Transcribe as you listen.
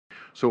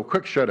So a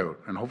quick shout out,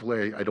 and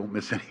hopefully I don't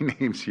miss any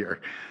names here.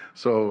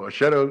 So a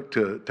shout out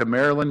to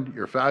Marilyn,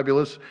 you're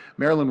fabulous.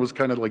 Marilyn was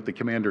kind of like the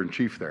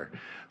commander-in-chief there.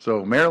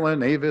 So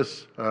Marilyn,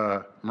 Avis,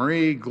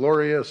 Marie,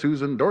 Gloria,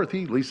 Susan,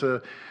 Dorothy,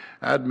 Lisa,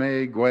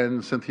 Adme,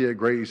 Gwen, Cynthia,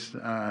 Grace,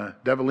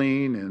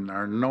 Develine, and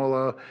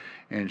Arnola,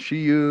 and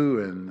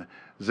Shiyu, and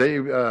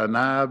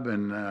Nab,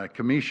 and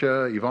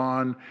Kamisha,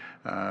 Yvonne,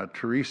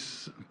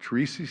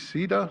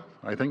 Teresita,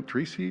 I think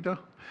Teresita.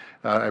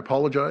 I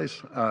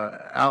apologize.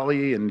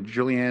 Ali and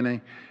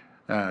Juliana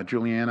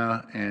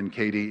and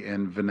Katie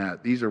and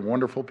Vanette. These are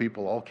wonderful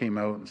people, all came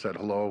out and said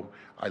hello.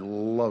 I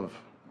love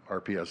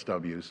our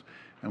PSWs,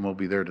 and we'll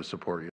be there to support you.